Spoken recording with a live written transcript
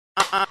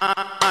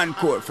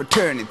Encore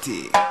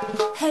fraternity.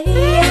 Hey,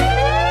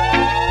 yeah.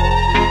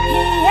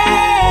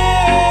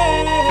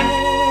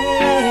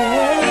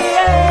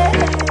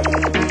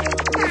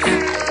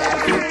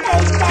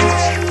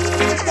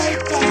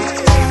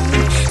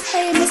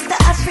 Hey, Mr.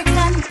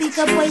 African, pick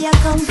up where you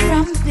come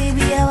from,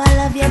 baby. Oh, I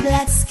love your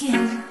black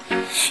skin.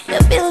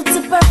 You're built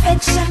to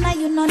perfection,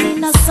 and you don't need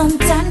no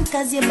suntan,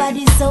 cause your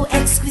body's so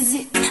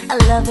exquisite. I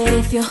love it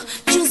if you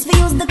choose to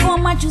use the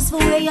comb or choose to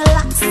wear your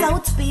locks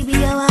out, baby.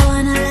 Oh, I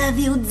wanna love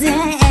you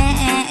down.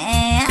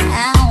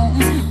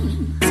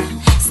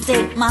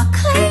 Stake my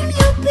claim,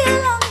 you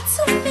belong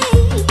to me.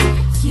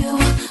 You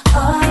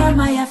are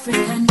my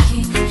African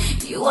king.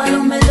 You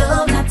alone my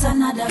love, not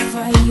another.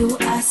 For you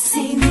I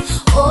sing.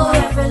 Oh,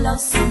 every love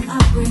song I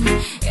bring,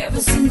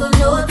 every single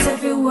note,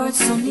 every word,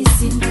 so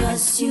listen.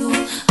 Cause you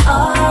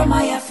are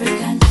my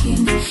African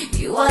king.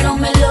 You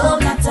alone my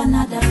love, not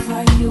another.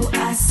 For you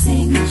I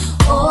sing.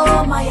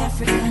 Oh, my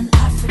African,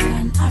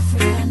 African,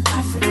 African,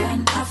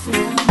 African,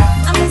 African.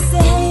 I'ma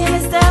say, hey,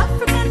 Mr.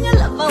 African, you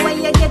love her where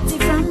you get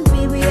it from,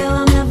 baby.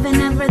 Oh, I'm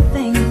loving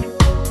everything.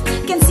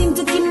 Can't seem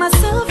to keep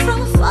myself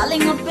from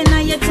falling up in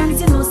your trance.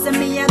 You know, say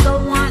me, I go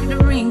want the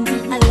ring.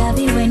 I love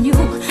it when you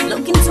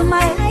look into my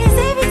eyes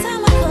every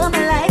time I come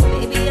alive,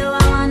 baby. Oh,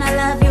 I wanna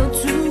love you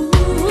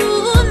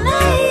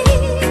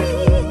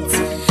tonight.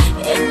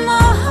 In my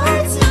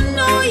heart, you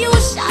know you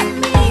shot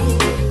me.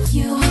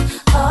 You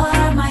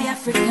are my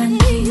African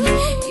king.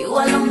 You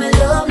alone my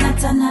love,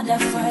 not another.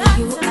 For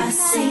you I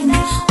sing.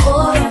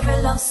 Oh,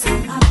 every love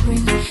song I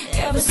bring,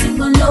 every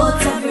single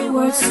note, every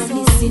word, so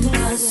listen.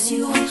 Cause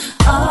you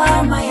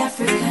are my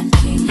African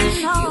king.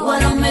 You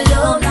alone my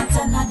love, not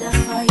another.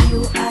 For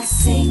you I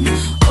sing.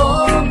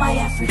 Oh, my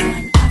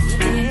African,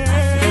 African,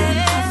 African,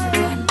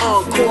 African,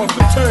 Encore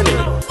fraternity.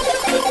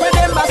 Where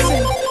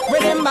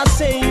them I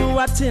say, you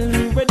a tell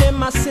me. Where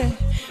them I say,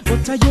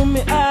 what are you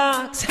me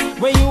ask?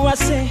 Where you a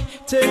say,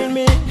 tell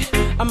me,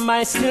 am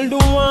I still the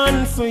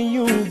one for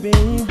you,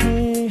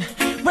 baby?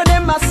 Where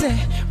them I say,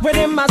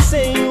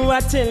 you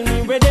a tell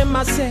me. Where them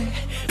I say,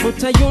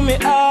 what are you me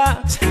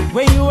ask?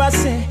 Where you a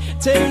say,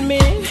 tell me,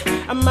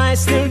 am I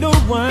still the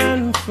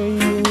one for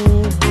you?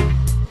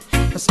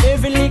 Cause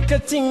every little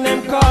thing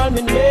them call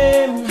me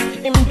name.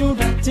 Him do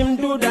that, him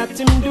do that,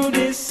 him do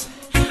this.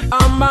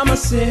 Mama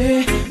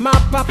say, my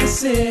papa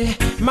say,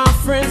 my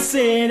friends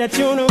say that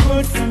you're no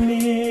good for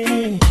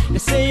me. They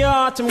say your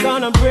heart, I'm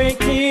gonna break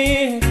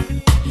it,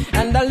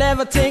 and I'll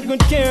never take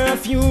good care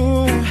of you.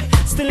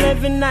 Still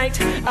every night,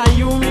 and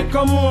you me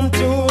come home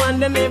too.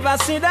 And they never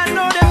say that,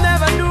 no, them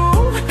never do.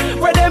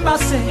 Where them I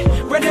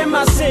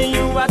say,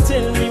 you a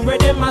tell me. Where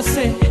them I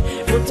say,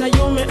 what are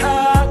you me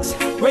ask?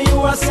 Where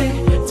you a say,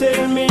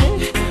 tell me,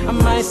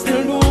 am I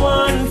still the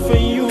one for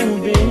you,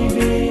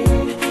 baby?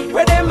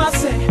 Where them I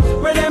say,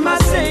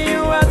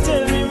 you a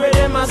tell me. Where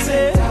them I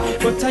say,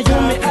 what are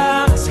you me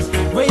ask?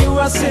 Where you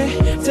a say,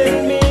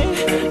 tell me,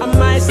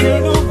 am I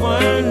still the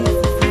one?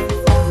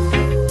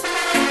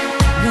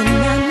 when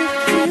I'm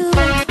with you,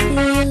 I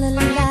feel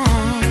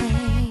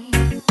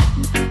alive.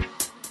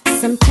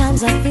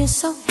 Sometimes I feel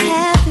so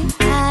happy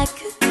I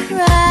could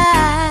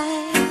cry,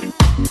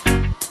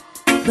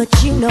 but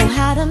you know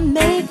how to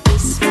make me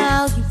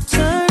smile. You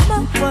turn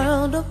my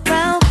world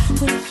around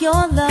with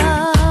your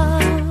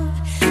love,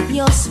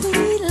 your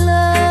sweet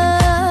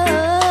love.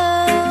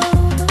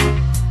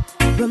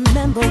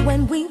 Remember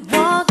when we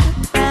walked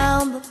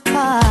around the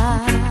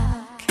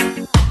park?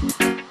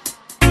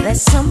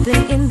 There's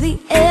something in the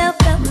air,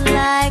 felt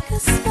like a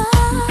spark.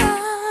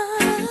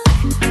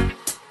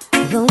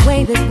 The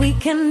way that we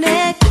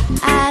connect,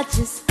 I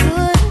just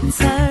couldn't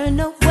turn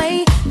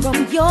away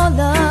from your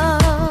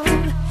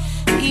love,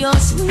 your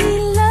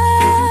sweet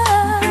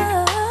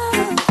love.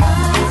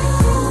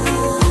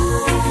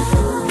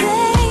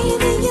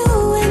 Baby, you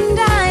and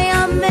I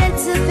are meant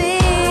to be.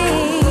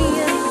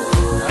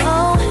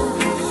 Oh,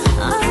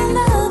 our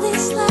love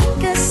is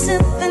like a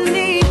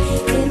symphony.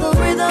 In the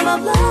rhythm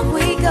of love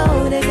we go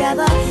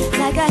together,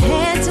 like a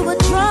hand to a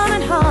drum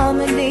and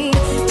harmony.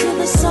 To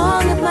the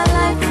song of my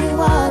life,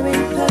 you are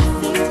in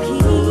perfect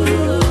key,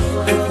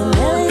 with the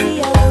melody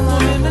of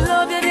my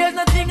love you, there's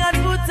nothing I'd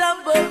put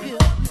above you.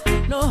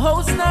 No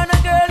house, nor no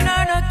girl,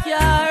 nor no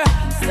car.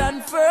 Stand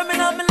firm in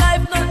my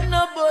life, nothing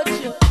about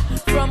you.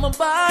 From a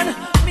barn,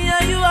 me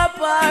and you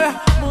apart.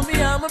 Mommy,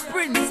 I'm a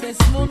princess,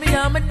 mommy,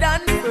 I'm a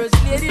dan. First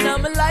lady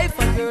in my life,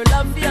 a girl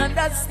I'm be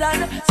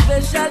understand.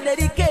 Special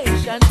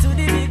dedication to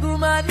the big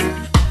woman.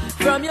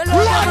 From your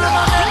love,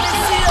 mama, let me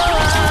see your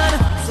hand.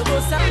 So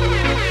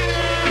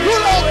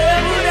where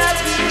would I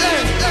be?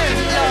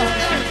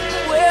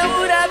 Where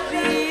would I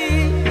be?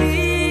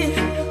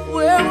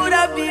 Where would I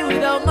be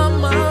without my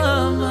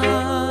mama?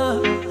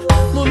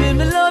 Mommy,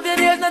 me love you,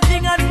 there's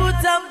nothing I'd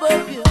put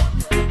above you.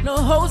 No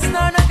house,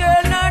 nor no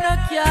girl, nor no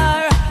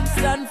car.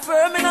 Stand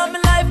firm in my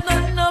life,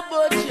 nothing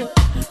about you.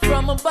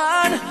 From a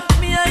barn,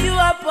 me and you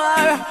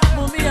apart.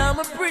 Mommy, I'm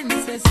a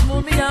princess,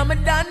 mommy, I'm a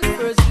dan.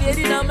 First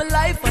lady in my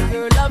life, a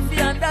girl I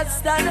feel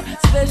understand.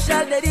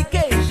 Special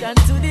dedication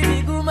to the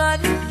big woman.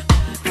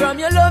 From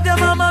your love, your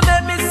mama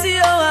make me see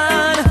your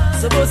hand.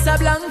 So bust a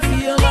blank for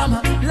your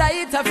mama,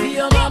 lighter for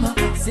your mama.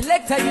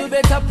 Selector, you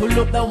better pull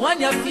up the one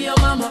you for your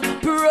mama.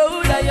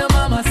 Proud of your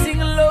mama, sing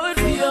loud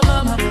for your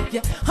mama.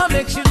 Yeah, I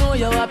make you know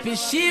you're happy.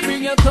 She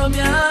bring you come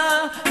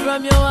here.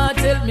 From your heart,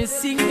 tell me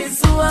sing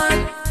this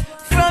one.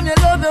 From your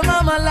love, your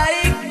mama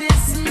like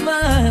this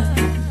man.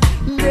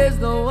 There's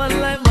no one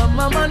like my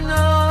mama,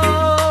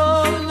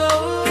 no, no.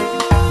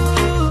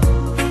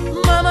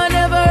 Mama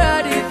never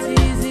had it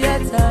easy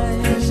at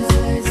times. She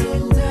cried,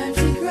 sometimes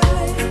she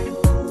cried.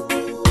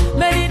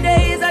 Many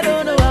days I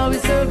don't know how we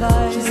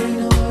survive. She said,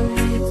 no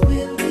worry, it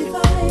will be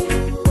fine.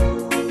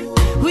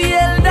 We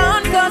held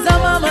on cause our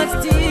mama's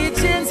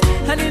teachings,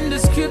 and in the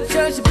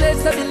scripture she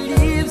placed her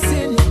beliefs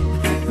in.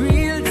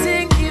 Real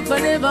thing, if I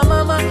never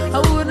mama, I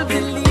wouldn't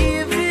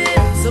believe it.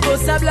 So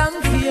bust a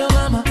blank for your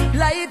mama,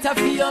 lighter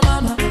for your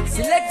mama.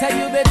 Selector,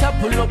 you better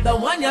pull up the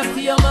one you for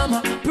your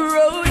mama.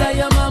 Proud of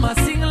your mama,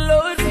 sing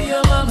loud for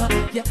your mama.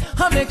 Yeah,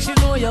 I make you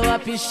know you're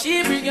happy.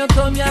 She bring you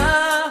come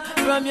here.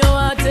 From your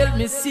heart, tell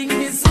me sing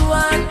this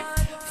one.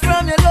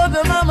 From your love,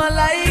 your mama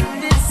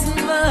like this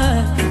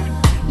man.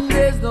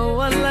 There's no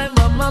one like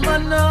my mama,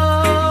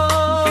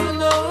 no,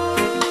 no.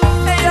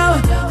 Hey yo,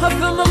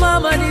 after my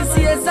mama this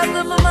year,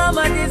 after my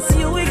mama this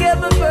year, we get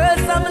my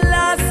first and my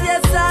last,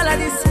 yes, all of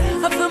this.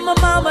 After my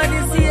mama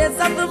this year,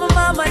 after my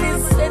mama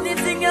this.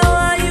 Anything you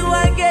want, you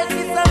want get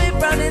this, I me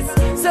promise.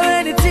 So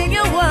anything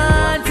you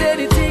want,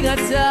 anything at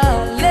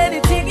all,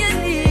 anything you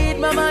need,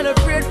 mama no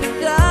afraid to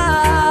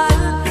call.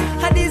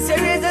 And this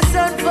year is a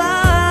sun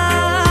fall.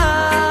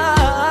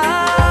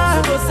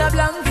 So bust a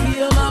blank for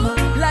your mama,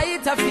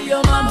 lighter for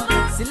your mama.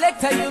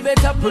 Selector, you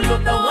better pull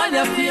up the one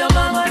you for your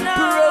mama.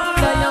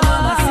 Proud of your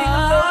mama, sing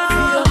loud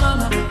for your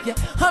mama. Yeah,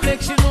 I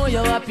make you know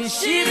you're happy.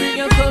 She bring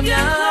you come here.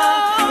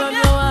 From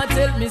your heart,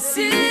 tell me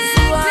sing this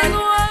one.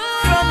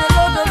 From your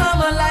love, the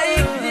mama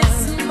like this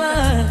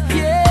man.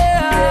 Yeah,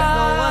 there's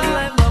no one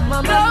like my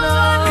mama,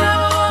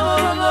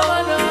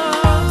 no.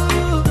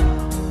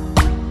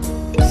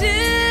 She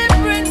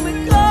bring me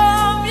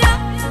come, yeah.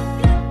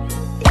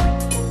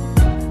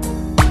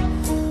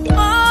 Oh,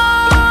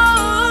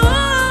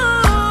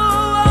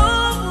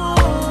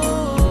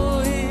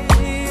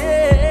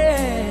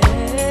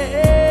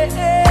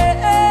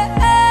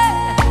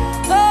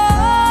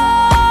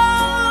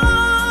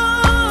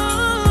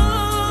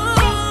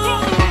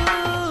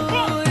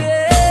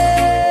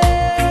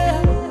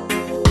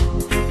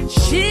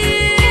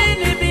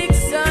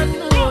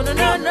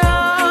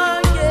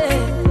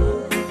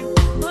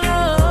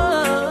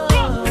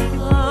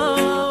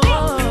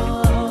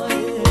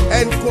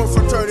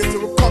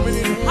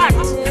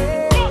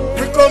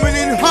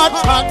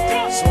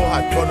 hot. So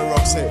hot, Gunner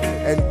Rock say,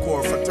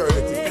 Encore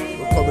fraternity.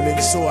 We're coming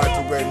in so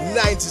hot, we're wearing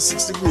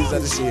 96 degrees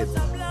at the shade.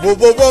 Whoa,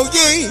 whoa, whoa,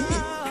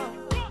 yeah.